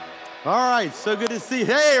All right, so good to see you.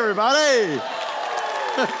 Hey, everybody.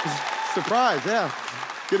 Surprise, yeah.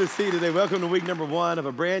 Good to see you today. Welcome to week number 1 of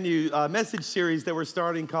a brand new message series that we're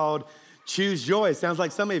starting called Choose Joy. Sounds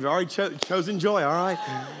like some of you have already chosen joy, all right?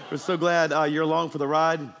 We're so glad you're along for the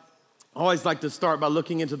ride. I always like to start by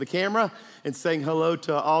looking into the camera and saying hello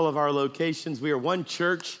to all of our locations. We are one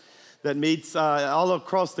church that meets all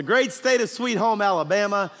across the great state of Sweet Home,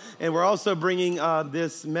 Alabama, and we're also bringing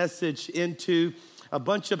this message into a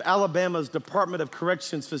bunch of Alabama's Department of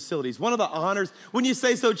Corrections facilities. One of the honors, wouldn't you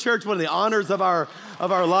say so, church? One of the honors of our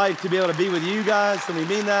life to be able to be with you guys, and we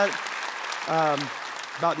mean that.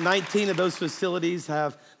 About 19 of those facilities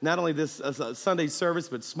have not only this Sunday service,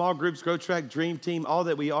 but small groups, Grow Track, Dream Team, all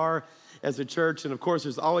that we are as a church. And of course,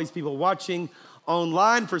 there's always people watching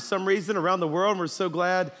online for some reason around the world, and we're so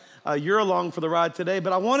glad you're along for the ride today.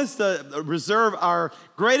 But I want us to reserve our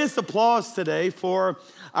greatest applause today for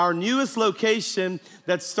our newest location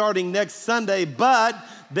that's starting next Sunday, but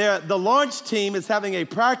the launch team is having a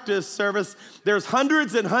practice service. There's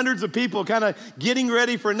hundreds and hundreds of people kind of getting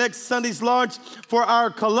ready for next Sunday's launch for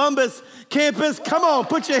our Columbus campus. Come on,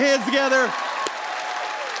 put your hands together.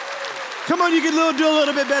 Come on, you can do a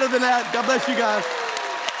little bit better than that. God bless you guys.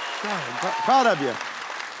 Proud of you.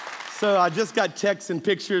 So I just got texts and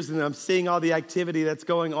pictures, and I'm seeing all the activity that's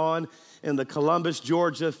going on in the Columbus,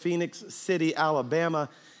 Georgia, Phoenix City, Alabama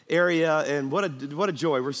area, and what a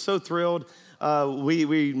joy. We're so thrilled.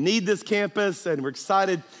 We need this campus, and we're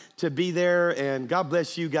excited to be there, and God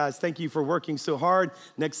bless you guys. Thank you for working so hard.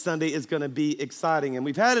 Next Sunday is going to be exciting, and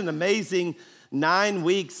we've had an amazing 9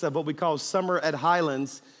 weeks of what we call Summer at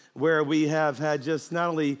Highlands, where we have had just not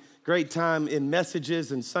only great time in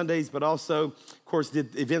messages and Sundays, but also, of course,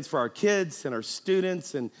 did events for our kids and our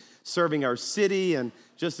students and serving our city. And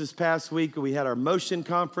just this past week, we had our Motion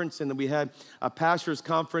Conference, and then we had a pastors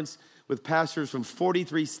conference with pastors from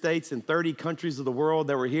 43 states and 30 countries of the world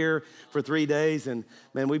that were here for 3 days. And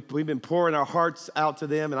man, we've been pouring our hearts out to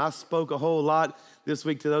them, and I spoke a whole lot this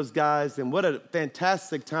week to those guys, and what a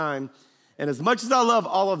fantastic time. And as much as I love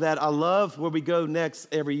all of that, I love where we go next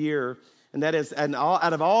every year. And that is,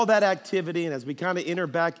 out of all that activity, and as we kind of enter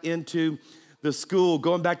back into the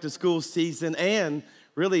going back to school season, and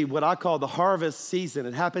really what I call the harvest season.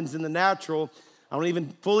 It happens in the natural. I don't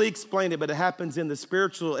even fully explain it, but it happens in the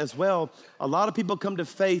spiritual as well. A lot of people come to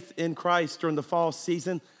faith in Christ during the fall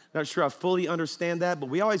season. Not sure I fully understand that, but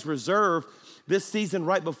we always reserve this season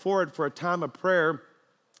right before it for a time of prayer.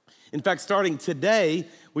 In fact, starting today,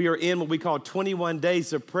 we are in what we call 21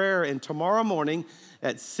 days of prayer, and tomorrow morning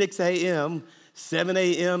at 6 a.m., 7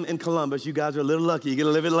 a.m. in Columbus. You guys are a little lucky. You get a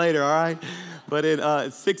little bit later, all right? But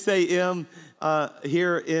at 6 a.m.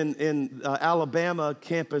 Here in Alabama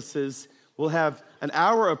campuses, we'll have an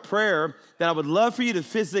hour of prayer that I would love for you to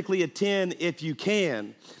physically attend if you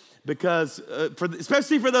can. Because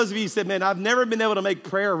especially for those of you who said, man, I've never been able to make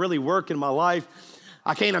prayer really work in my life.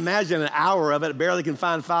 I can't imagine an hour of it. I barely can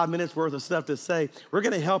find 5 minutes worth of stuff to say. We're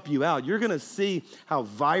going to help you out. You're going to see how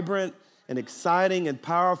vibrant and exciting and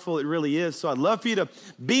powerful it really is. So I'd love for you to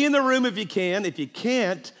be in the room if you can. If you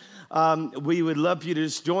can't, we would love for you to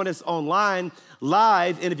just join us online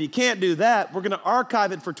live. And if you can't do that, we're going to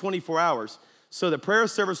archive it for 24 hours. So the prayer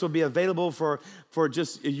service will be available for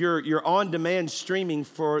just your on-demand streaming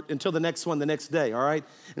until the next one the next day, all right?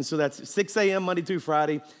 And so that's 6 a.m. Monday through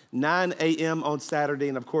Friday, 9 a.m. on Saturday,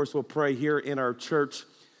 and of course we'll pray here in our church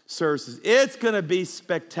services. It's going to be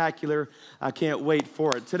spectacular. I can't wait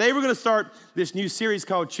for it. Today we're going to start this new series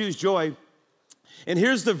called Choose Joy. And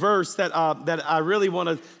here's the verse that I really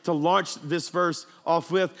wanted to launch this verse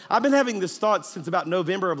off with. I've been having this thought since about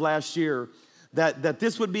November of last year that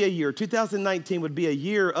this would be a year, 2019 would be a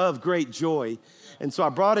year of great joy. And so I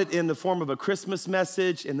brought it in the form of a Christmas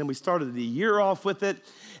message, and then we started the year off with it.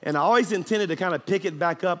 And I always intended to kind of pick it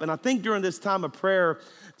back up. And I think during this time of prayer,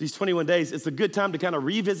 these 21 days, it's a good time to kind of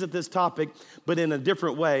revisit this topic, but in a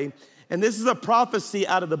different way. And this is a prophecy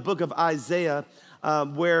out of the book of Isaiah,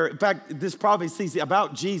 where, in fact, this prophecy is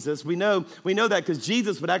about Jesus. We know that because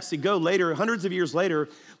Jesus would actually go later, hundreds of years later,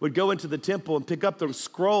 would go into the temple and pick up the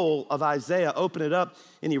scroll of Isaiah, open it up,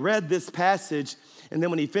 and he read this passage. And then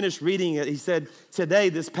when he finished reading it, he said, today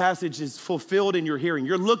this passage is fulfilled in your hearing.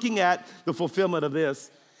 You're looking at the fulfillment of this.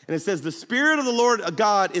 And it says, the Spirit of the Lord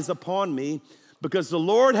God is upon me, because the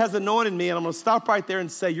Lord has anointed me. And I'm going to stop right there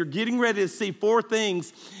and say, you're getting ready to see 4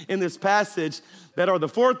 things in this passage that are the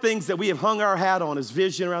 4 things that we have hung our hat on as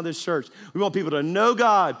vision around this church. We want people to know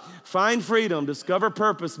God, find freedom, discover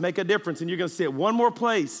purpose, make a difference. And you're going to see it one more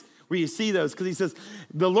place where you see those, because he says,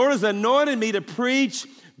 the Lord has anointed me to preach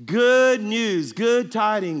good news, good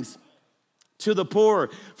tidings to the poor.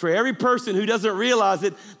 For every person who doesn't realize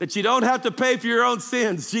it, that you don't have to pay for your own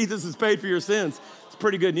sins. Jesus has paid for your sins. It's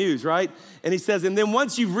pretty good news, right? And he says, and then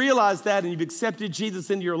once you've realized that and you've accepted Jesus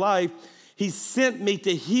into your life, he sent me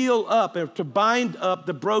to heal up and to bind up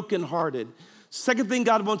the brokenhearted. Second thing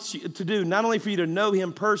God wants you to do, not only for you to know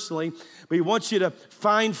him personally, but he wants you to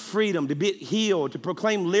find freedom, to be healed, to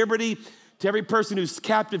proclaim liberty to every person who's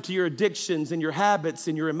captive to your addictions and your habits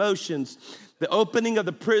and your emotions. The opening of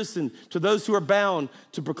the prison to those who are bound,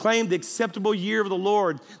 to proclaim the acceptable year of the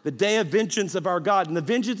Lord, the day of vengeance of our God. And the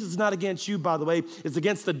vengeance is not against you, by the way. It's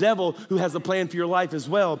against the devil who has a plan for your life as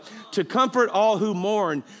well. To comfort all who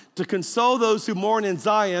mourn, to console those who mourn in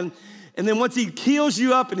Zion. And then once he heals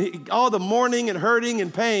you up and all the mourning and hurting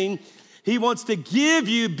and pain, he wants to give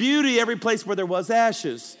you beauty every place where there was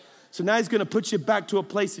ashes. So now he's going to put you back to a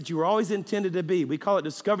place that you were always intended to be. We call it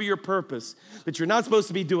discover your purpose, that you're not supposed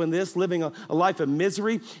to be doing this, living a life of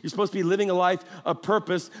misery. You're supposed to be living a life of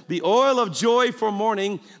purpose. The oil of joy for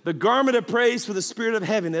mourning, the garment of praise for the spirit of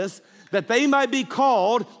heaviness, that they might be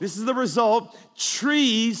called, this is the result,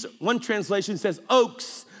 trees, one translation says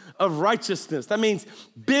oaks of righteousness. That means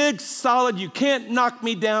big, solid, you can't knock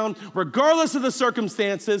me down, regardless of the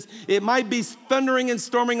circumstances. It might be thundering and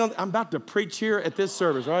storming. I'm about to preach here at this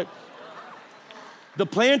service, right? The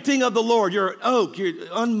planting of the Lord, you're an oak, you're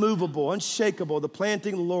unmovable, unshakable, the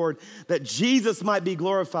planting of the Lord, that Jesus might be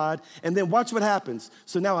glorified. And then watch what happens.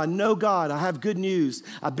 So now I know God, I have good news.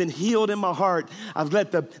 I've been healed in my heart. I've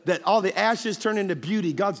let that all the ashes turn into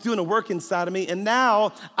beauty. God's doing a work inside of me. And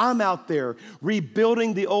now I'm out there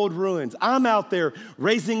rebuilding the old ruins. I'm out there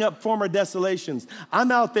raising up former desolations.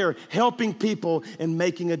 I'm out there helping people and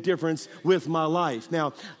making a difference with my life.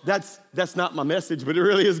 Now, that's not my message, but it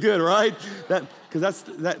really is good, right? Because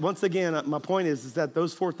that once again, my point is that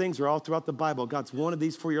those four things are all throughout the Bible. God's wanted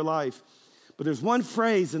these for your life. But there's one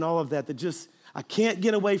phrase in all of that just, I can't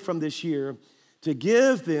get away from this year, to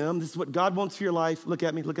give them, this is what God wants for your life. Look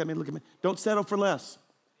at me, look at me, look at me. Don't settle for less.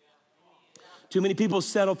 Too many people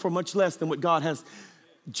settle for much less than what God has.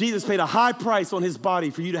 Jesus paid a high price on his body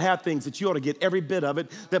for you to have things that you ought to get every bit of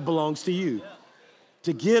it that belongs to you.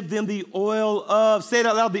 To give them the oil of, say it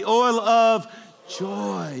out loud, the oil of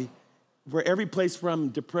joy. Where every place where I'm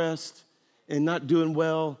depressed and not doing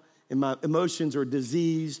well and my emotions are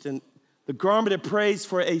diseased, and the garment of praise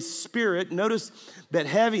for a spirit. Notice that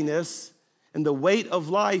heaviness and the weight of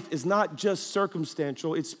life is not just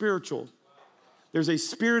circumstantial, it's spiritual. There's a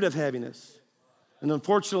spirit of heaviness. And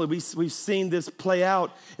unfortunately, we've seen this play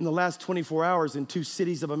out in the last 24 hours in 2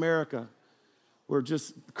 cities of America, where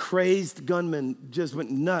just crazed gunmen just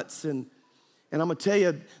went nuts. And I'm gonna tell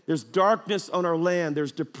you, there's darkness on our land,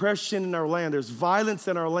 there's depression in our land, there's violence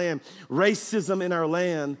in our land, racism in our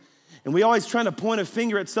land. And we always trying to point a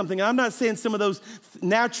finger at something. I'm not saying some of those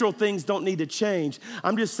natural things don't need to change.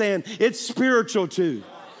 I'm just saying it's spiritual too.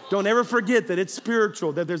 Don't ever forget that it's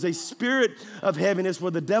spiritual, that there's a spirit of heaviness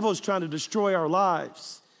where the devil is trying to destroy our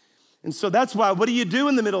lives. And so that's why, what do you do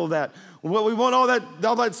in the middle of that? Well, we want all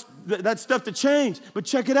that stuff to change. But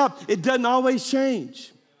check it out, it doesn't always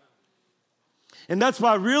change. And that's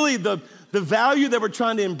why really the value that we're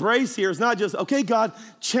trying to embrace here is not just, okay, God,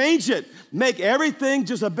 change it. Make everything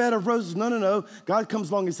just a bed of roses. No. God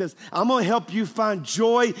comes along and says, I'm going to help you find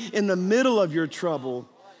joy in the middle of your trouble.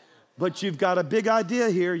 But you've got a big idea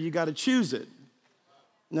here. You got to choose it.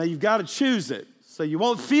 Now, you've got to choose it. So you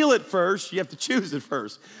won't feel it first. You have to choose it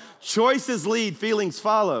first. Choices lead, feelings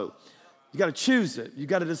follow. You got to choose it. You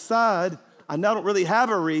got to decide, I don't really have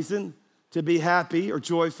a reason to be happy or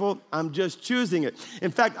joyful. I'm just choosing it.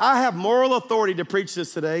 In fact, I have moral authority to preach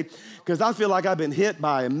this today because I feel like I've been hit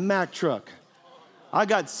by a Mack truck. I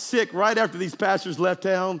got sick right after these pastors left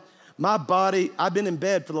town. My body, I've been in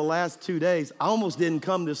bed for the last 2 days. I almost didn't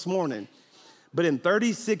come this morning. But in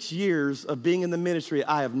 36 years of being in the ministry,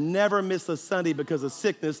 I have never missed a Sunday because of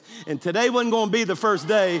sickness. And today wasn't going to be the first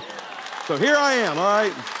day. So here I am, all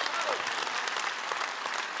right?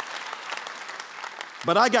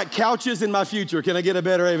 But I got couches in my future. Can I get a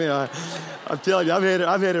better amen? I'm telling you, I've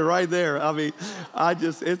had it right there. I mean,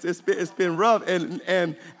 it's been rough,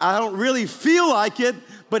 and I don't really feel like it,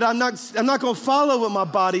 but I'm not going to follow what my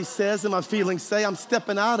body says and my feelings say. I'm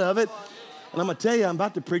stepping out of it, and I'm going to tell you, I'm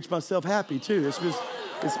about to preach myself happy too.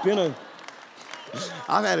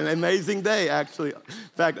 I've had an amazing day, actually.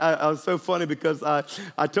 In fact, I was so funny because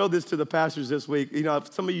I told this to the pastors this week. You know,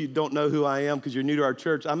 some of you don't know who I am because you're new to our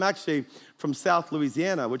church. I'm actually from South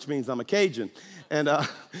Louisiana, which means I'm a Cajun. And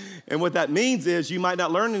what that means is you might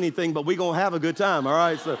not learn anything, but we're going to have a good time, all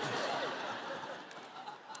right? So,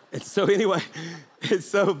 And so anyway,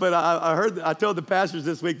 but I told the pastors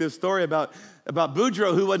this week this story about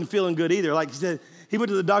Boudreaux, who wasn't feeling good either. Like he said, he went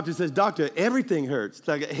to the doctor and says, "Doctor, everything hurts.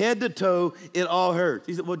 Like head to toe, it all hurts."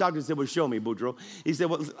 He said, "Well, doctor said, well, show me, Boudreaux." He said,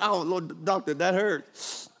 "Well, oh, Lord, doctor, that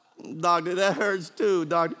hurts. Doctor, that hurts too,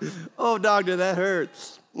 doctor. Oh, doctor, that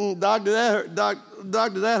hurts. Doctor, that hurt.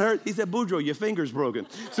 Doctor, that hurt." He said, "Boudreaux, your finger's broken."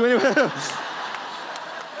 So anyway,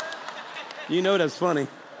 you know that's funny.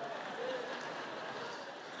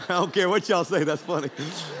 I don't care what y'all say, that's funny.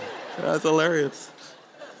 That's hilarious.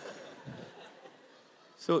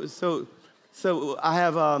 So I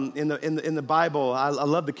have in the Bible, I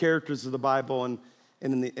love the characters of the Bible,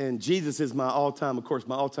 and Jesus is my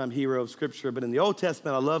all-time hero of Scripture. But in the Old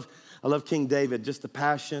Testament, I love King David, just the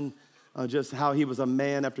passion, just how he was a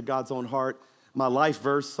man after God's own heart. My life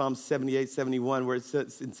verse, Psalm 78, 71, where it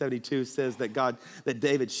says in 72 says that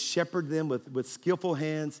David shepherded them with skillful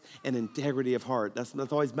hands and integrity of heart. That's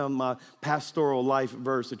always been my pastoral life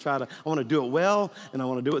verse. I want to do it well, and I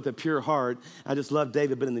want to do it with a pure heart. I just love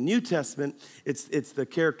David. But in the New Testament, it's the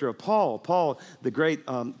character of Paul. Paul, the great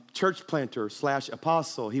church planter /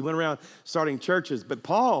 apostle. He went around starting churches. But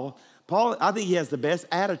Paul, I think he has the best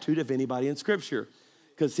attitude of anybody in Scripture,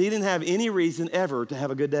 because he didn't have any reason ever to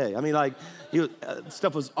have a good day. I mean, like,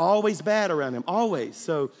 stuff was always bad around him, always.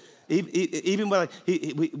 So even when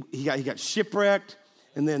he got shipwrecked,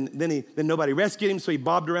 and then nobody rescued him, so he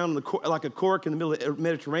bobbed around like a cork in the middle of the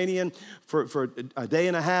Mediterranean for a day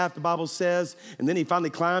and a half, the Bible says. And then he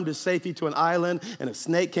finally climbed to safety to an island, and a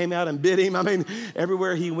snake came out and bit him. I mean,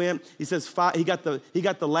 everywhere he went, he says he got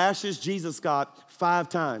the lashes Jesus got 5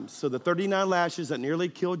 times. So the 39 lashes that nearly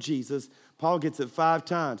killed Jesus, Paul gets it 5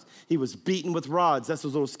 times. He was beaten with rods. That's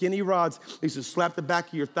those little skinny rods. They used to slap the back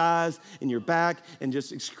of your thighs and your back, and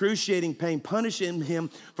just excruciating pain, punishing him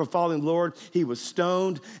for following the Lord. He was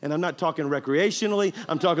stoned, and I'm not talking recreationally.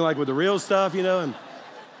 I'm talking like with the real stuff, you know. And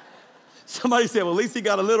somebody said, "Well, at least he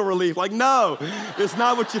got a little relief." Like, no, it's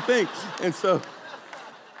not what you think. And so,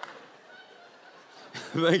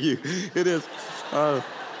 thank you. It is.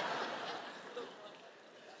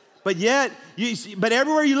 But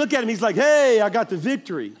everywhere you look at him, he's like, "Hey, I got the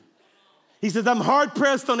victory." He says, "I'm hard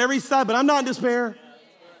pressed on every side, but I'm not in despair."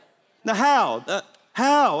 Now, how?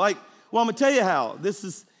 How? Like, well, I'm gonna tell you how.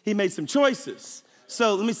 He made some choices.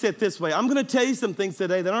 So let me say it this way. I'm gonna tell you some things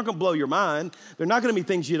today that aren't gonna blow your mind. They're not gonna be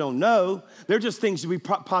things you don't know. They're just things we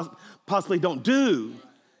possibly don't do.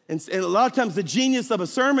 And a lot of times the genius of a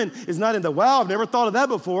sermon is not in the, "Wow, I've never thought of that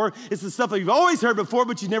before." It's the stuff that you've always heard before,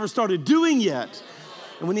 but you've never started doing yet.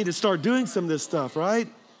 And we need to start doing some of this stuff, right?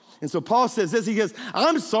 And so Paul says this, he goes,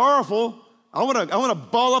 "I'm sorrowful. I want to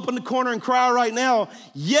ball up in the corner and cry right now.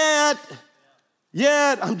 Yet,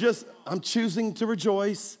 I'm choosing to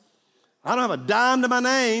rejoice. I don't have a dime to my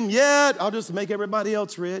name. Yet, I'll just make everybody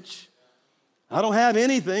else rich. I don't have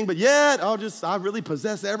anything, but yet, I really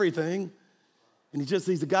possess everything." And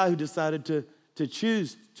he's a guy who decided to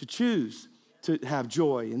choose to have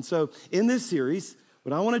joy. And so in this series,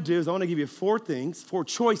 what I want to do is I want to give you 4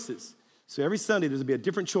 choices. So every Sunday, there's going to be a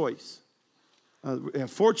different choice. We have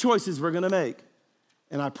 4 choices we're going to make.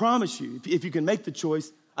 And I promise you, if you can make the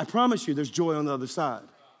choice, I promise you there's joy on the other side.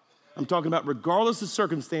 I'm talking about regardless of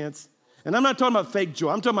circumstance. And I'm not talking about fake joy.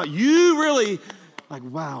 I'm talking about you really, like,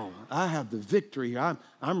 wow, I have the victory. I'm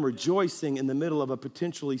rejoicing in the middle of a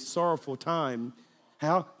potentially sorrowful time.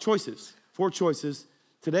 How? Choices. 4 choices.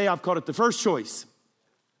 Today, I've called it the first choice.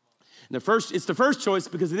 And it's the first choice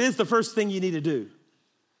because it is the first thing you need to do.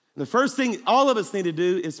 And the first thing all of us need to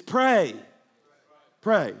do is pray.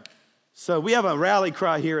 Pray. So we have a rally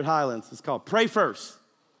cry here at Highlands. It's called Pray First.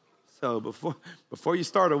 So before you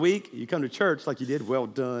start a week, you come to church like you did, "Well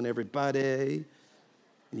done, everybody."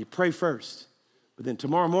 And you pray first. But then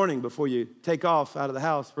tomorrow morning, before you take off out of the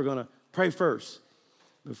house, we're going to pray first.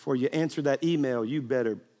 Before you answer that email, you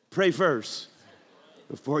better pray first.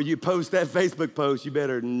 Before you post that Facebook post, you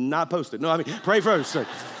better not post it. No, I mean, pray first,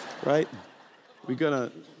 right? We're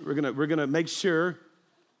gonna make sure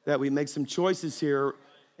that we make some choices here,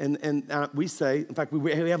 and we say, in fact,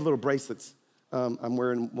 we have little bracelets. I'm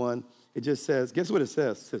wearing one. It just says, guess what it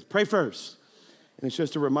says? It says, "Pray first," and it's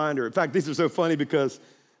just a reminder. In fact, these are so funny because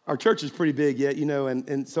our church is pretty big yet, you know,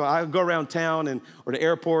 and so I go around town or to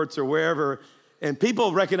airports or wherever, and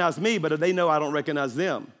people recognize me, but they know I don't recognize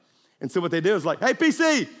them. And so what they do is like, "Hey,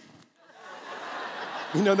 PC."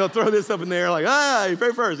 You know, they'll throw this up in the air like, "You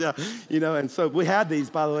pray first." Yeah. You know, and so we have these,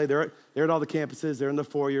 by the way. They're at all the campuses. They're in the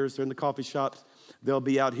foyers. They're in the coffee shops. They'll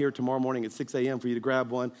be out here tomorrow morning at 6 a.m. for you to grab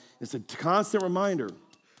one. It's a constant reminder.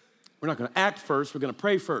 We're not going to act first. We're going to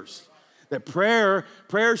pray first. That prayer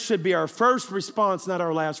should be our first response, not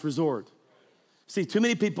our last resort. See, too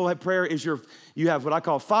many people have prayer is you have what I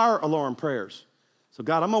call fire alarm prayers. So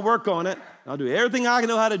God, I'm gonna work on it. I'll do everything I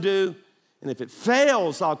know how to do. And if it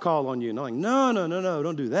fails, I'll call on you. And I'm like, no,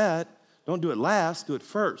 don't do that. Don't do it last, do it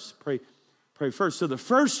first. Pray first. So the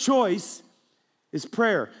first choice is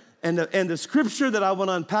prayer. And the scripture that I want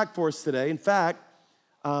to unpack for us today, in fact,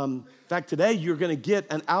 today you're gonna get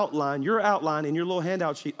an outline, your outline in your little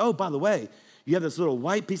handout sheet. Oh, by the way, you have this little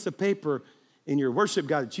white piece of paper in your worship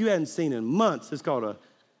guide that you hadn't seen in months. It's called a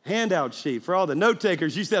handout sheet. For all the note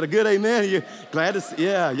takers, you said a good amen. You glad to see,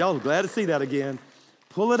 y'all glad to see that again.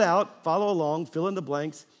 Pull it out, follow along, fill in the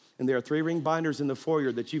blanks, and there are 3 ring binders in the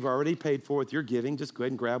foyer that you've already paid for with your giving. Just go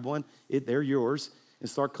ahead and grab one. They're yours, and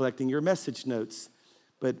start collecting your message notes.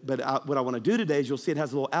 But what I want to do today is you'll see it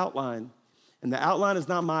has a little outline, and the outline is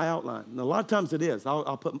not my outline. And a lot of times it is.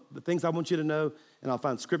 I'll put the things I want you to know, and I'll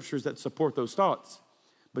find scriptures that support those thoughts.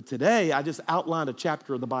 But today, I just outlined a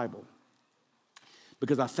chapter of the Bible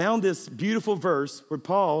because I found this beautiful verse where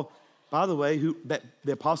Paul, by the way, that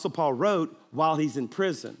the Apostle Paul wrote while he's in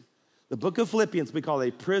prison. The book of Philippians we call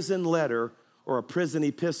a prison letter or a prison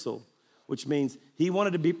epistle, which means he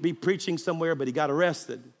wanted to be preaching somewhere, but he got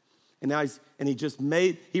arrested. And now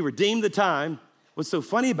he redeemed the time. What's so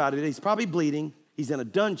funny about it, he's probably bleeding. He's in a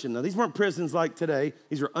dungeon. Now, these weren't prisons like today.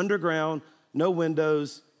 These were underground, no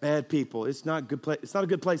windows, bad people. It's not a good place. It's not a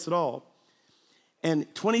good place at all. And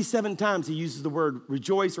 27 times he uses the word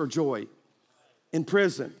rejoice or joy in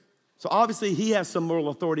prison. So obviously he has some moral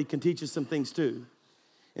authority, can teach us some things too.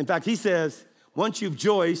 In fact, he says, once you've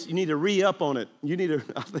joiced, you need to re-up on it. You need to,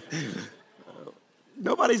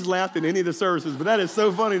 nobody's laughed in any of the services, but that is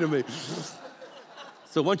so funny to me.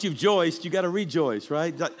 So once you've joiced, you got to rejoice,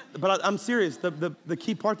 right? But I'm serious. The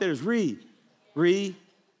key part there is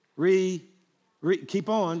keep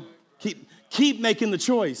on. Keep making the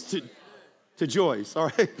choice to joyce,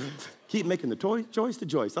 all right? Keep making the choice to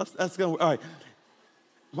joyce. That's going to, all right.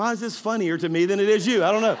 Why is this funnier to me than it is you?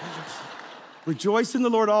 I don't know. Rejoice in the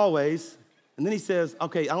Lord always. And then he says,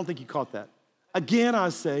 okay, I don't think you caught that. Again, I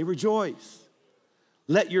say, rejoice.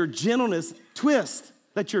 Let your gentleness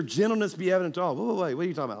Let your gentleness be evident to all. Wait, what are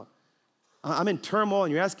you talking about? I'm in turmoil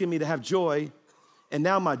and you're asking me to have joy, and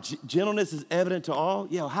now my gentleness is evident to all?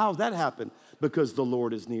 Yeah, how has that happened? Because the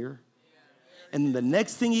Lord is near. And the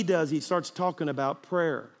next thing he does, he starts talking about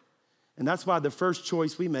prayer. And that's why the first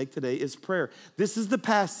choice we make today is prayer. This is the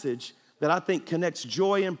passage that I think connects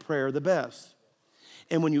joy and prayer the best.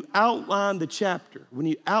 And when you outline the chapter, when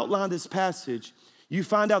you outline this passage, you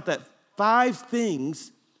find out that 5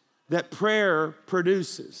 things that prayer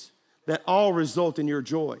produces that all result in your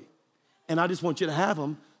joy. And I just want you to have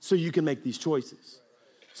them so you can make these choices.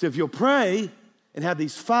 So if you'll pray and have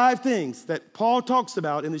these 5 things that Paul talks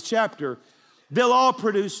about in this chapter, they'll all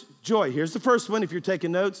produce joy. Here's the first one if you're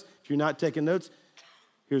taking notes. If you're not taking notes,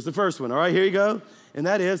 here's the first one. All right, here you go. And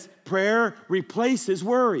that is prayer replaces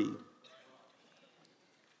worry.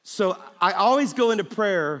 So I always go into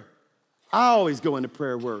prayer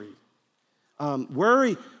worried.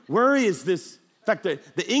 Worry is this, in fact, the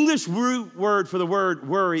English root word for the word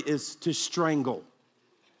worry is to strangle.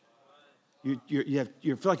 You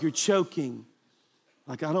feel like you're choking.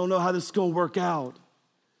 Like, I don't know how this is going to work out.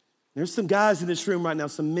 There's some guys in this room right now,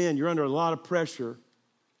 some men, you're under a lot of pressure,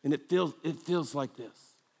 and it feels like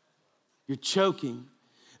this. You're choking.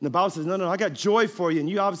 And the Bible says, no, I got joy for you, and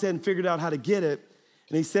you obviously hadn't figured out how to get it.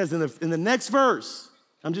 And he says in the next verse,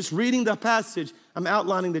 I'm just reading the passage, I'm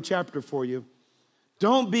outlining the chapter for you.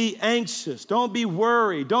 Don't be anxious, don't be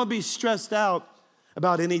worried, don't be stressed out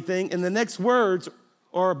about anything. And the next words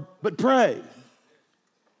are, but pray.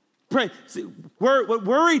 Pray. See, what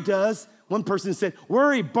worry does, one person said,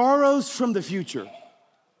 worry borrows from the future.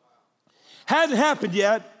 Hadn't happened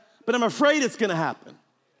yet, but I'm afraid it's gonna happen.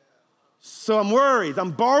 So I'm worried,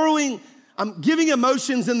 I'm giving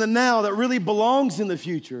emotions in the now that really belongs in the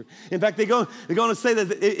future. In fact, they're going to say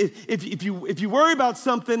that if you worry about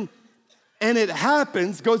something and it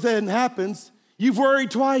happens, goes ahead and happens, you've worried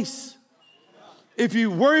twice. If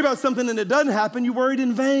you worry about something and it doesn't happen, you worried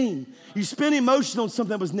in vain. You spend emotion on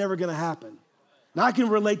something that was never going to happen. Now, I can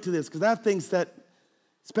relate to this because I have things that,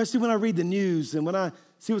 especially when I read the news and when I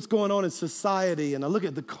see what's going on in society and I look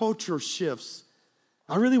at the culture shifts,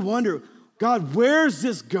 I really wonder, God, where's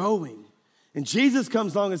this going? And Jesus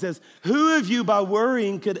comes along and says, who of you by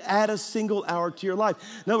worrying could add a single hour to your life?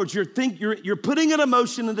 In other words, you're putting an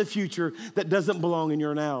emotion in the future that doesn't belong in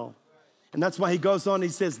your now. And that's why he goes on, he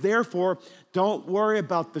says, therefore, don't worry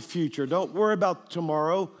about the future. Don't worry about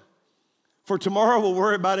tomorrow, for tomorrow will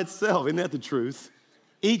worry about itself. Isn't that the truth?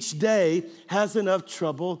 Each day has enough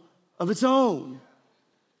trouble of its own.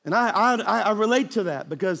 And I relate to that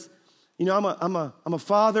because You know, I'm a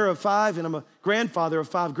father of 5 and I'm a grandfather of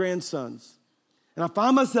 5 grandsons. And I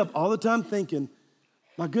find myself all the time thinking,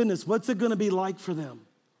 my goodness, what's it gonna be like for them?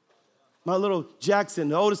 My little Jackson,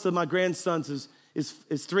 the oldest of my grandsons,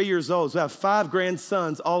 is 3 years old. So I have 5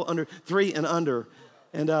 grandsons, all under 3 and under.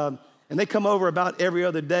 And they come over about every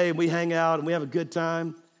other day and we hang out and we have a good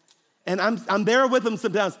time. And I'm there with them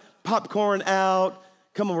sometimes, popcorn out,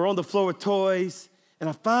 we're on the floor with toys. And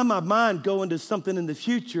I find my mind going to something in the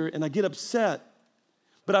future and I get upset.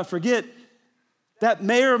 But I forget that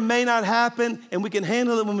may or may not happen and we can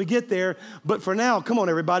handle it when we get there. But for now, come on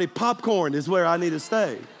everybody, popcorn is where I need to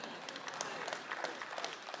stay.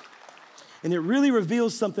 And it really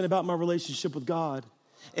reveals something about my relationship with God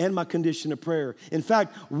and my condition of prayer. In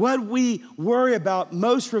fact, what we worry about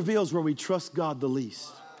most reveals where we trust God the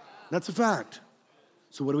least. That's a fact.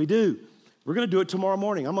 So what do? We're gonna do it tomorrow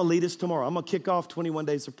morning. I'm gonna lead us tomorrow. I'm gonna kick off 21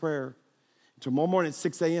 days of prayer. Tomorrow morning at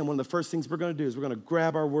 6 a.m., one of the first things we're gonna do is we're gonna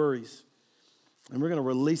grab our worries and we're gonna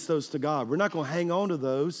release those to God. We're not gonna hang on to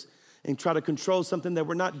those and try to control something that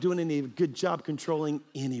we're not doing any good job controlling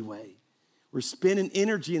anyway. We're spending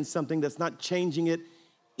energy in something that's not changing it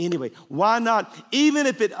anyway. Why not, even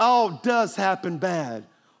if it all does happen bad,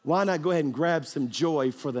 why not go ahead and grab some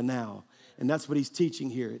joy for the now? And that's what he's teaching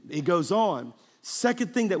here. It goes on.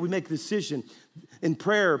 Second thing that we make a decision in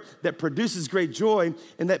prayer that produces great joy,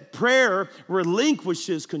 and that prayer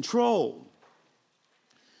relinquishes control.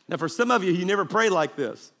 Now, for some of you, you never pray like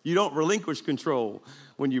this. You don't relinquish control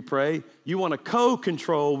when you pray. You want to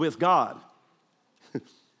co-control with God.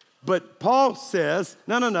 But Paul says,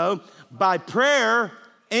 no. By prayer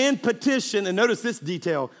and petition, and notice this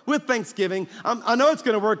detail, with thanksgiving. I know it's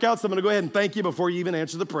going to work out, so I'm going to go ahead and thank you before you even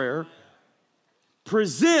answer the prayer.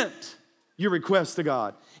 Present your request to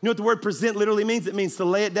God. You know what the word present literally means? It means to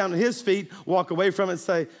lay it down at his feet, walk away from it and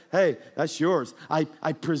say, hey, that's yours. I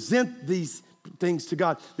present these things to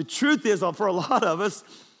God. The truth is, for a lot of us,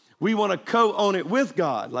 we want to co-own it with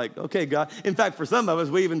God. Like, okay, God. In fact, for some of us,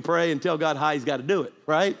 we even pray and tell God how he's got to do it,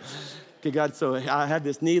 right? Okay, God, so I have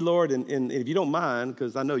this need, Lord, and if you don't mind,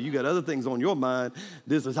 because I know you got other things on your mind,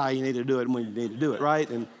 this is how you need to do it and when you need to do it, right?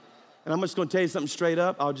 And I'm just going to tell you something straight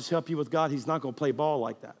up. I'll just help you with God. He's not going to play ball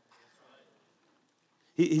like that.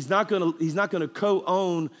 He's not going to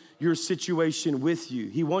co-own your situation with you.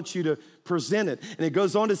 He wants you to present it. And it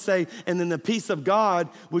goes on to say, and then the peace of God,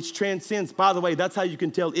 which transcends, by the way, that's how you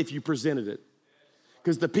can tell if you presented it.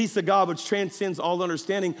 Because the peace of God, which transcends all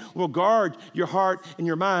understanding, will guard your heart and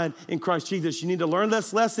your mind in Christ Jesus. You need to learn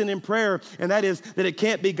this lesson in prayer, and that is that it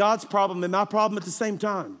can't be God's problem and my problem at the same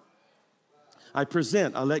time. I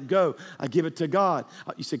present, I let go, I give it to God.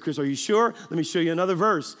 You say, Chris, are you sure? Let me show you another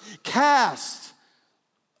verse. Cast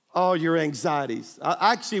all your anxieties.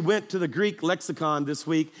 I actually went to the Greek lexicon this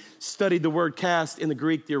week, studied the word cast in the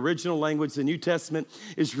Greek, the original language the New Testament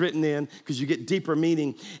is written in, because you get deeper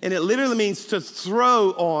meaning. And it literally means to throw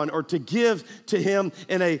on or to give to him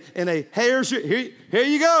in a here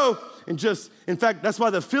you go. And just, in fact, that's why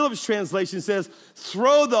the Phillips translation says,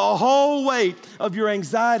 throw the whole weight of your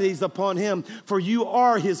anxieties upon him, for you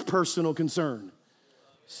are his personal concern.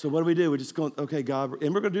 So what do? We're just going, okay, God,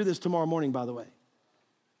 and we're going to do this tomorrow morning, by the way.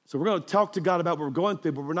 So we're going to talk to God about what we're going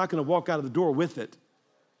through, but we're not going to walk out of the door with it.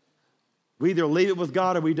 We either leave it with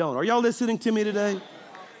God or we don't. Are y'all listening to me today?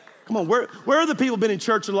 Come on, where are the people been in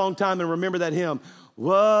church a long time and remember that hymn?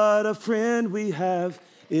 What a friend we have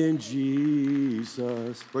in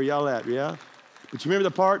Jesus. Where y'all at, yeah? But you remember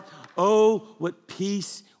the part? Oh, what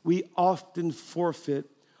peace we often forfeit.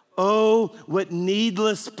 Oh, what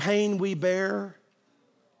needless pain we bear.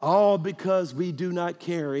 All because we do not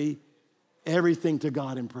carry everything to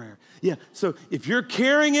God in prayer. Yeah, so if you're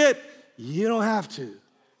carrying it, you don't have to.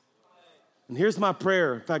 And here's my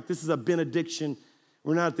prayer. In fact, this is a benediction.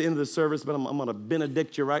 We're not at the end of the service, but I'm going to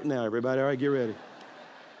benedict you right now, everybody. All right, get ready.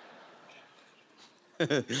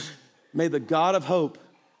 May the God of hope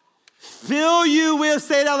fill you with,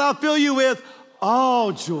 say it out loud, fill you with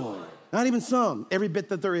all joy. Not even some, every bit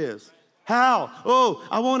that there is. How? Oh,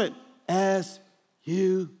 I want it. As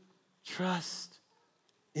you trust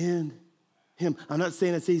in him. I'm not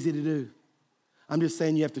saying it's easy to do. I'm just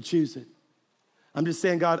saying you have to choose it. I'm just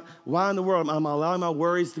saying, God, why in the world am I allowing my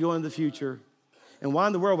worries to go into the future? And why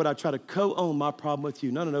in the world would I try to co-own my problem with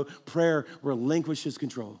you? No. Prayer relinquishes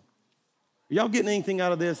control. Are y'all getting anything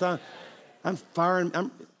out of this? I'm firing.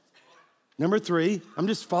 Number 3, I'm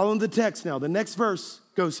just following the text now. The next verse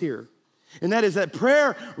goes here. And that is that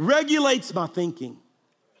prayer regulates my thinking.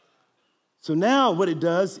 So now what it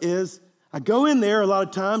does is I go in there a lot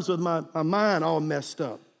of times with my mind all messed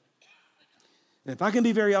up. And if I can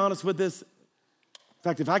be very honest with this, In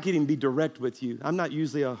fact, if I could even be direct with you, I'm not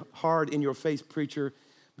usually a hard in-your-face preacher,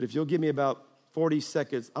 but if you'll give me about 40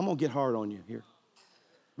 seconds, I'm gonna get hard on you here.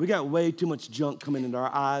 We got way too much junk coming into our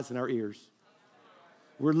eyes and our ears.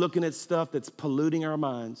 We're looking at stuff that's polluting our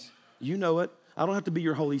minds. You know it. I don't have to be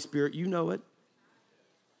your Holy Spirit. You know it.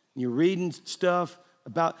 You're reading stuff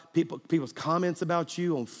about people's comments about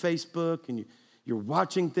you on Facebook, and you're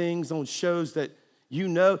watching things on shows that you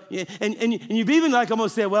know. And you've even like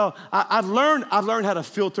almost said, well, I've learned how to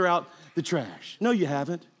filter out the trash. No, you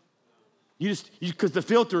haven't. Because the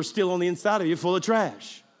filter is still on the inside of you, full of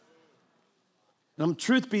trash. And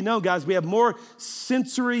truth be known, guys, we have more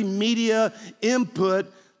sensory media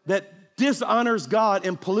input that dishonors God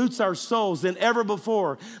and pollutes our souls than ever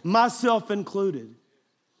before, myself included.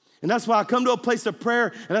 And that's why I come to a place of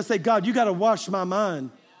prayer and I say, God, you got to wash my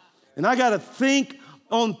mind. And I got to think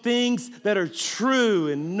on things that are true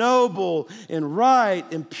and noble and right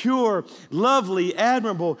and pure, lovely,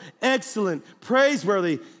 admirable, excellent,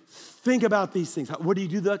 praiseworthy. Think about these things. Where do you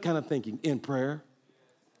do that kind of thinking? In prayer.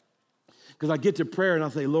 Because I get to prayer and I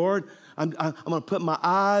say, Lord, I'm going to put my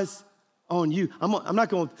eyes on you. I'm not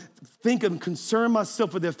going to think and concern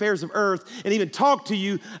myself with the affairs of earth and even talk to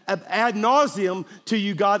you ad nauseum to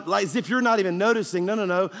you, God, like as if you're not even noticing.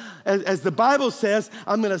 No. As the Bible says,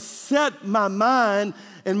 I'm going to set my mind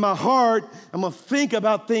and my heart. I'm going to think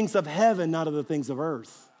about things of heaven, not of the things of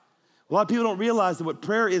earth. A lot of people don't realize that what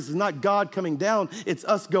prayer is not God coming down, it's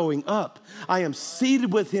us going up. I am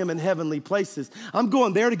seated with him in heavenly places. I'm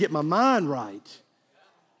going there to get my mind right.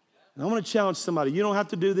 And I want to challenge somebody. You don't have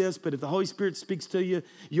to do this, but if the Holy Spirit speaks to you,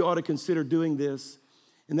 you ought to consider doing this.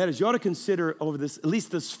 And that is, you ought to consider over this, at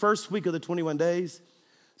least this first week of the 21 days,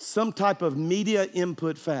 some type of media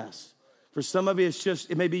input fast. For some of you,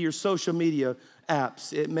 it may be your social media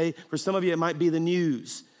apps. For some of you, it might be the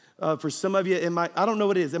news. For some of you, I don't know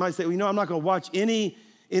what it is. It might say, well, I'm not going to watch any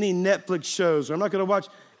Netflix shows, or I'm not going to watch,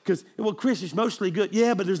 because, well, Chris, it's mostly good.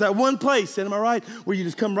 Yeah, but there's that one place, am I right, where you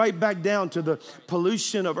just come right back down to the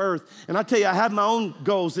pollution of earth. And I tell you, I have my own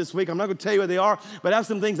goals this week. I'm not going to tell you what they are, but I have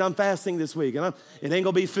some things I'm fasting this week. And it ain't going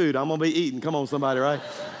to be food. I'm going to be eating. Come on, somebody, right?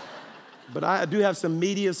 But I do have some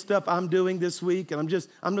media stuff I'm doing this week, and I'm just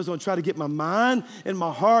going to try to get my mind and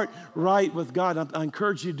my heart right with God. I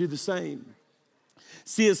encourage you to do the same.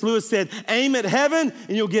 C.S. Lewis said, aim at heaven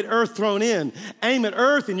and you'll get earth thrown in. Aim at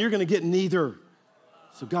earth and you're going to get neither.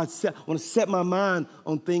 So God said, I want to set my mind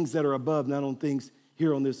on things that are above, not on things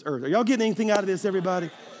here on this earth. Are y'all getting anything out of this, everybody?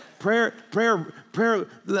 Prayer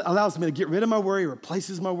allows me to get rid of my worry,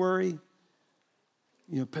 replaces my worry.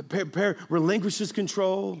 Prayer relinquishes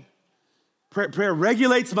control. Prayer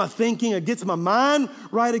regulates my thinking. It gets my mind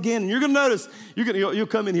right again. And you're going to notice, you'll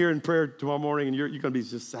come in here in prayer tomorrow morning and you're going to be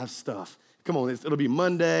just have stuff. Come on, it'll be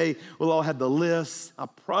Monday. We'll all have the list. I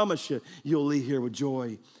promise you, you'll leave here with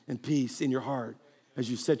joy and peace in your heart as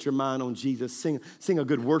you set your mind on Jesus. Sing a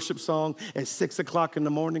good worship song at 6 o'clock in the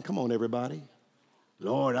morning. Come on, everybody.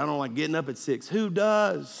 Lord, I don't like getting up at 6. Who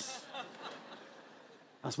does?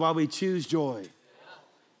 That's why we choose joy.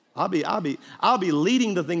 I'll be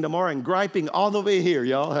leading the thing tomorrow and griping all the way here,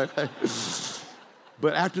 y'all.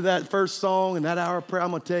 But after that first song and that hour of prayer, I'm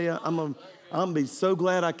gonna tell you, I'm gonna be so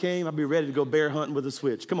glad I came. I'll be ready to go bear hunting with a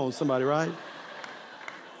switch. Come on, somebody, right?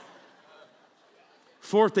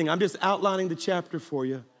 Fourth thing, I'm just outlining the chapter for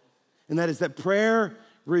you, and that is that prayer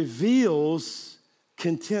reveals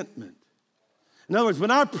contentment. In other words,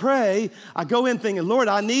 when I pray, I go in thinking, Lord,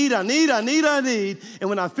 I need. And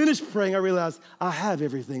when I finish praying, I realize I have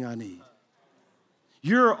everything I need.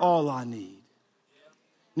 You're all I need.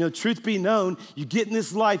 Truth be known, you get in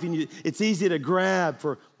this life and it's easy to grab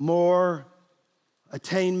for more,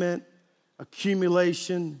 attainment,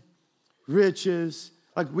 accumulation, riches.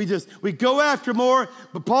 Like we go after more,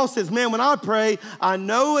 but Paul says, man, when I pray, I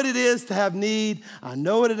know what it is to have need. I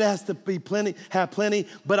know what it has to be have plenty,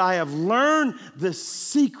 but I have learned the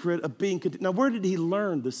secret of being content. Now, where did he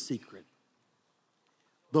learn the secret?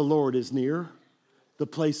 The Lord is near, the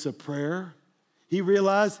place of prayer. He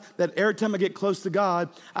realized that every time I get close to God,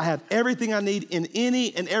 I have everything I need in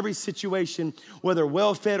any and every situation, whether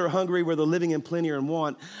well-fed or hungry, whether living in plenty or in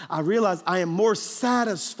want. I realize I am more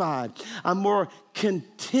satisfied. I'm more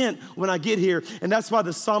content when I get here. And that's why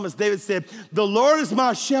the psalmist David said, the Lord is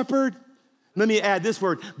my shepherd. Let me add this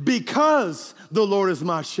word, because the Lord is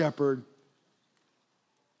my shepherd.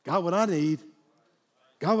 Got what I need.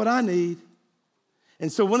 Got what I need.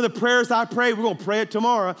 And so one of the prayers I pray, we're going to pray it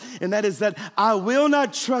tomorrow, and that is that I will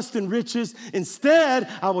not trust in riches. Instead,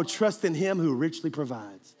 I will trust in him who richly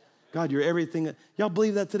provides. God, you're everything. Y'all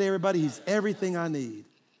believe that today, everybody? He's everything I need.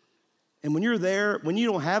 And when you're there, when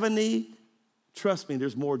you don't have a need, Trust me,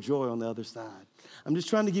 there's more joy on the other side. I'm just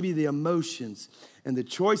trying to give you the emotions and the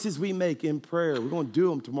choices we make in prayer. We're going to do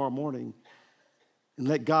them tomorrow morning and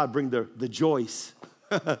let God bring the joys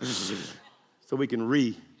so we can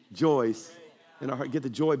rejoice in our heart, get the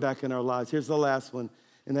joy back in our lives. Here's the last one,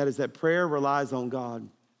 and that is that prayer relies on God.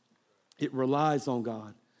 It relies on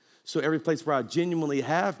God. So every place where I genuinely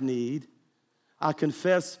have need, I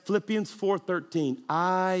confess Philippians 4:13.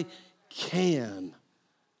 I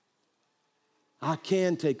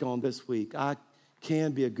can take on this week. I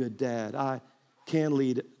can be a good dad. I can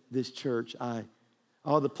lead this church.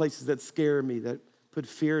 All the places that scare me, that put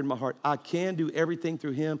fear in my heart, I can do everything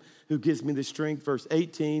through him who gives me the strength. Verse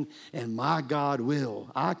 18, and my God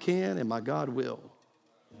will. I can and my God will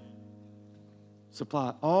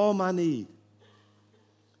supply all my need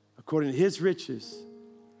according to his riches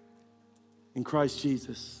in Christ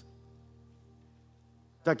Jesus.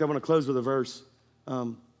 In fact, I want to close with a verse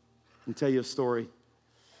and tell you a story.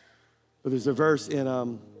 But there's a verse in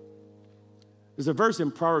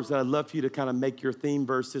Proverbs that I'd love for you to kind of make your theme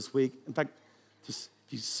verse this week. In fact, just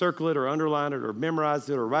you circle it or underline it or memorize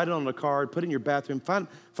it or write it on a card, put it in your bathroom, find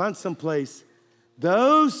some place.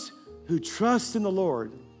 Those who trust in the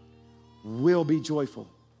Lord will be joyful.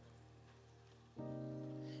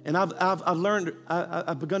 And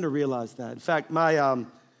I've begun to realize that. In fact, my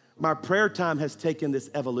prayer time has taken this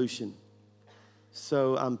evolution.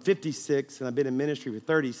 So I'm 56 and I've been in ministry for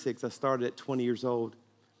 36. I started at 20 years old.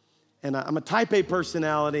 And I'm a type A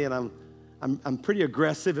personality, and I'm pretty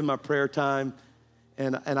aggressive in my prayer time.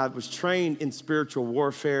 And I was trained in spiritual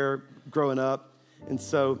warfare growing up. And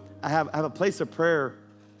so I have a place of prayer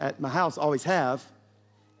at my house, always have.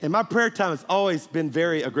 And my prayer time has always been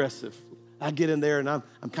very aggressive. I get in there and I'm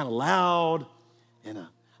kind of loud. And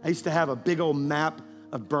I used to have a big old map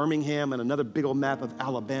of Birmingham and another big old map of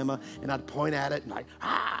Alabama, and I'd point at it and like,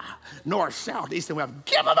 north, south, east, and west,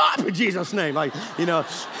 give them up in Jesus' name. Like, you know,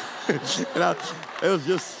 it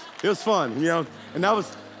was fun, you know, and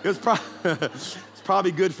it's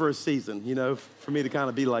probably good for a season, you know, for me to kind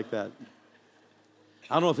of be like that.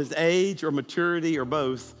 I don't know if it's age or maturity or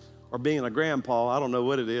both, or being a grandpa, I don't know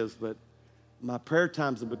what it is, but my prayer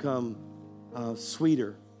times have become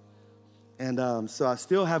sweeter. And so I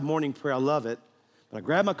still have morning prayer, I love it. But I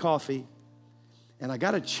grab my coffee, and I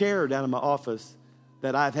got a chair down in my office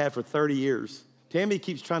that I've had for 30 years. Tammy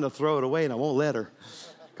keeps trying to throw it away, and I won't let her.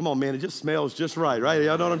 Come on, man, it just smells just right?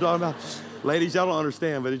 Y'all know what I'm talking about? Ladies, y'all don't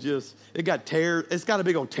understand, but it's got a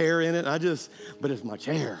big old tear in it, but it's my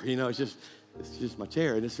chair, you know, it's just my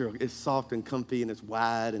chair, and it's soft and comfy, and it's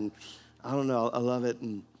wide, and I don't know, I love it,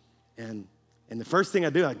 and the first thing I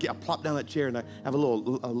do, I plop down that chair, and I have a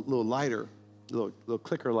little lighter, a little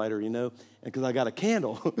clicker lighter, you know, because I got a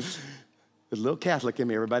candle. There's a little Catholic in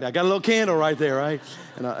me, everybody. I got a little candle right there, right?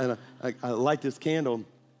 And I light this candle.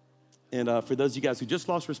 And for those of you guys who just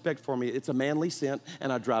lost respect for me, it's a manly scent,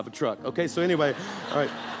 and I drive a truck. Okay, so anyway, all right.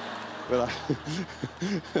 But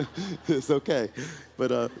it's okay.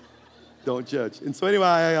 But don't judge. And so anyway,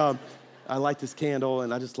 I light this candle,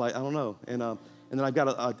 and I just like, I don't know. And then I've got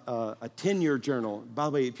a 10-year journal. By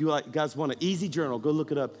the way, if you guys want an easy journal, go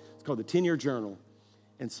look it up. It's called the 10-year journal.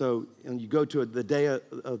 And so you go to the day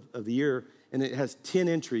of the year, and it has 10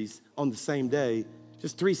 entries on the same day,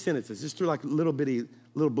 just 3 sentences, just through like little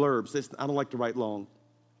blurbs. I don't like to write long,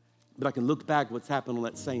 but I can look back what's happened on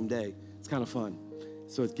that same day. It's kind of fun.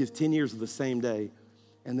 So it gives 10 years of the same day.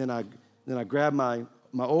 And then I grab my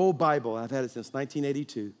old Bible. I've had it since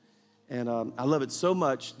 1982. And I love it so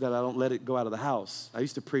much that I don't let it go out of the house. I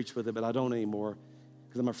used to preach with it, but I don't anymore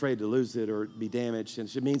because I'm afraid to lose it or be damaged.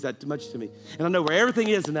 And it means that too much to me. And I know where everything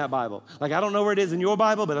is in that Bible. Like, I don't know where it is in your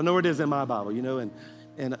Bible, but I know where it is in my Bible, you know. And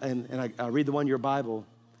I read the one in your Bible.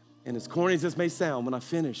 And as corny as this may sound, when I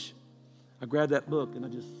finish, I grab that book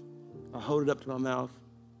and I hold it up to my mouth.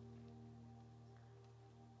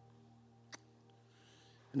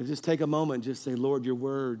 And I just take a moment and just say, Lord, your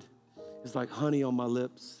word is like honey on my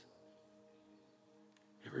lips.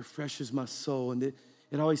 It refreshes my soul, and it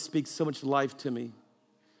always speaks so much life to me.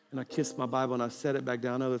 And I kiss my Bible and I set it back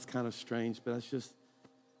down. I know that's kind of strange, but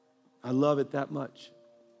I love it that much.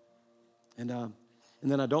 And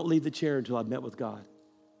then I don't leave the chair until I've met with God.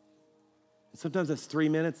 And sometimes that's 3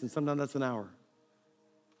 minutes, and sometimes that's an hour.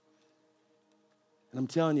 And I'm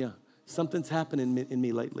telling you, something's happened in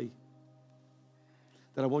me lately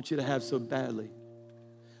that I want you to have so badly,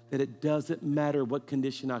 that it doesn't matter what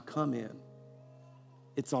condition I come in,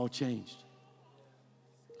 it's all changed.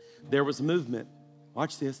 There was a movement,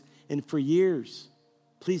 watch this, and for years,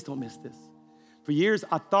 please don't miss this. For years,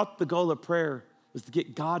 I thought the goal of prayer was to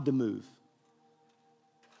get God to move.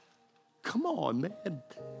 Come on, man.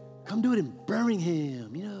 come do it in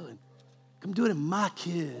Birmingham, and come do it in my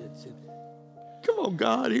kids. And come on,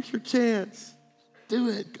 God, here's your chance. Do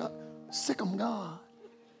it, God. Sick them, God.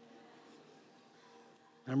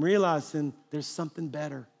 I'm realizing there's something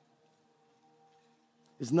better.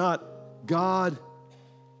 It's not God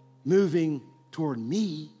moving toward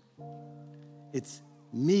me. It's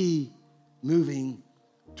me moving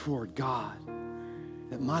toward God.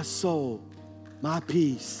 That my soul, my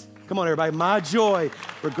peace, come on everybody, my joy,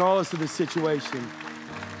 regardless of the situation.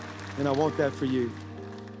 And I want that for you.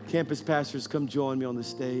 Campus pastors, come join me on the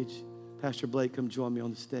stage. Pastor Blake, come join me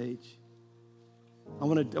on the stage. I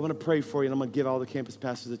want to pray for you, and I'm going to give all the campus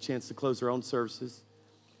pastors a chance to close their own services.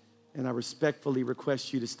 And I respectfully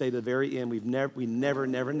request you to stay to the very end. We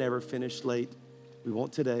never finish late. We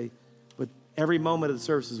won't today. But every moment of the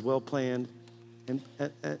service is well planned. And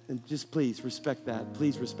just please respect that.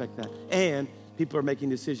 Please respect that. And people are making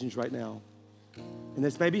decisions right now. And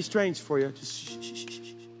this may be strange for you. Just shh.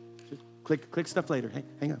 Just click stuff later.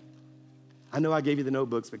 Hang on. I know I gave you the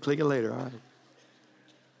notebooks, but click it later, all right?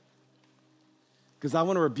 Because I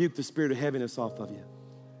want to rebuke the spirit of heaviness off of you.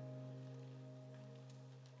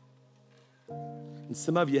 And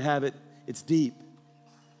some of you have it, it's deep,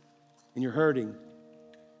 and you're hurting,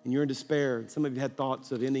 and you're in despair. And some of you had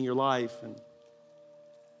thoughts of ending your life, and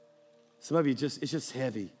some of you it's just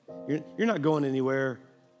heavy. You're not going anywhere.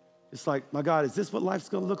 It's like, my God, is this what life's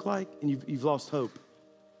going to look like? And you've lost hope.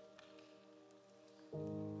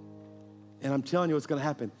 And I'm telling you what's going to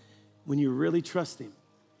happen. When you really trust him,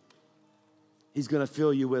 he's going to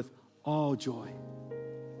fill you with all joy.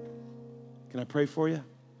 Can I pray for you?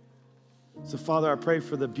 So, Father, I pray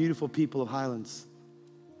for the beautiful people of Highlands.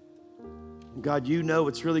 God, you know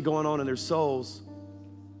what's really going on in their souls.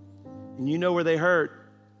 And you know where they hurt.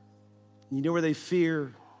 And you know where they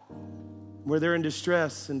fear, where they're in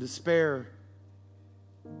distress and despair.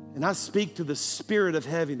 And I speak to the spirit of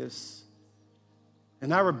heaviness.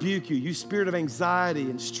 And I rebuke you, you spirit of anxiety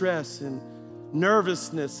and stress and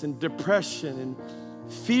nervousness and depression and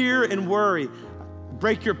fear and worry.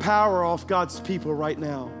 Break your power off God's people right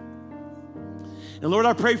now. And Lord,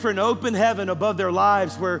 I pray for an open heaven above their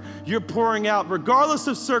lives where you're pouring out, regardless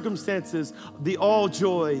of circumstances, the all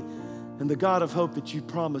joy and the God of hope that you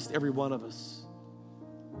promised every one of us.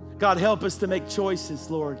 God, help us to make choices,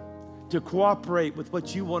 Lord, to cooperate with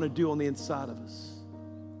what you want to do on the inside of us.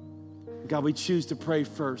 God, we choose to pray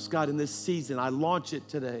first. God, in this season, I launch it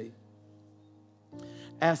today,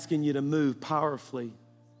 asking you to move powerfully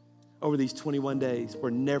over these 21 days.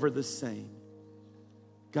 We're never the same.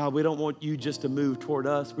 God, we don't want you just to move toward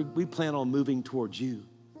us. We plan on moving towards you.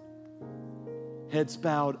 Heads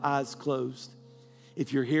bowed, eyes closed.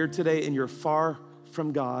 If you're here today and you're far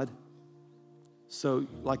from God, so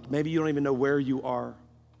like maybe you don't even know where you are,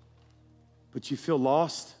 but you feel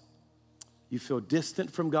lost, you feel distant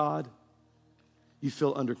from God, you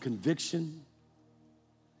feel under conviction,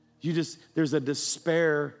 there's a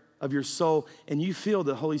despair of your soul, and you feel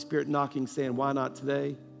the Holy Spirit knocking, saying, why not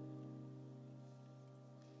today?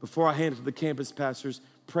 Before I hand it to the campus pastors,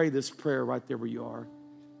 pray this prayer right there where you are.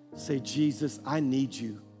 Say, Jesus, I need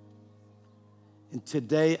you. And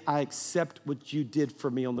today I accept what you did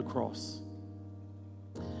for me on the cross.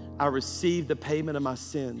 I receive the payment of my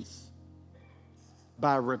sins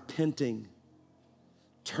by repenting,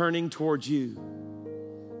 turning towards you,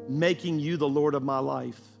 making you the Lord of my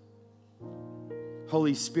life.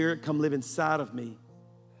 Holy Spirit, come live inside of me.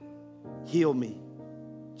 Heal me,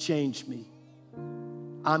 change me.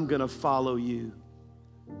 I'm gonna follow you.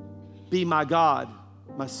 Be my God,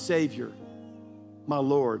 my Savior, my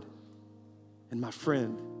Lord, and my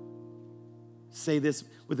friend. Say this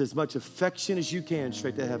with as much affection as you can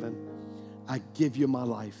straight to heaven. I give you my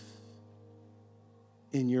life.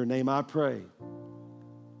 In your name I pray.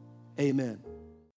 Amen.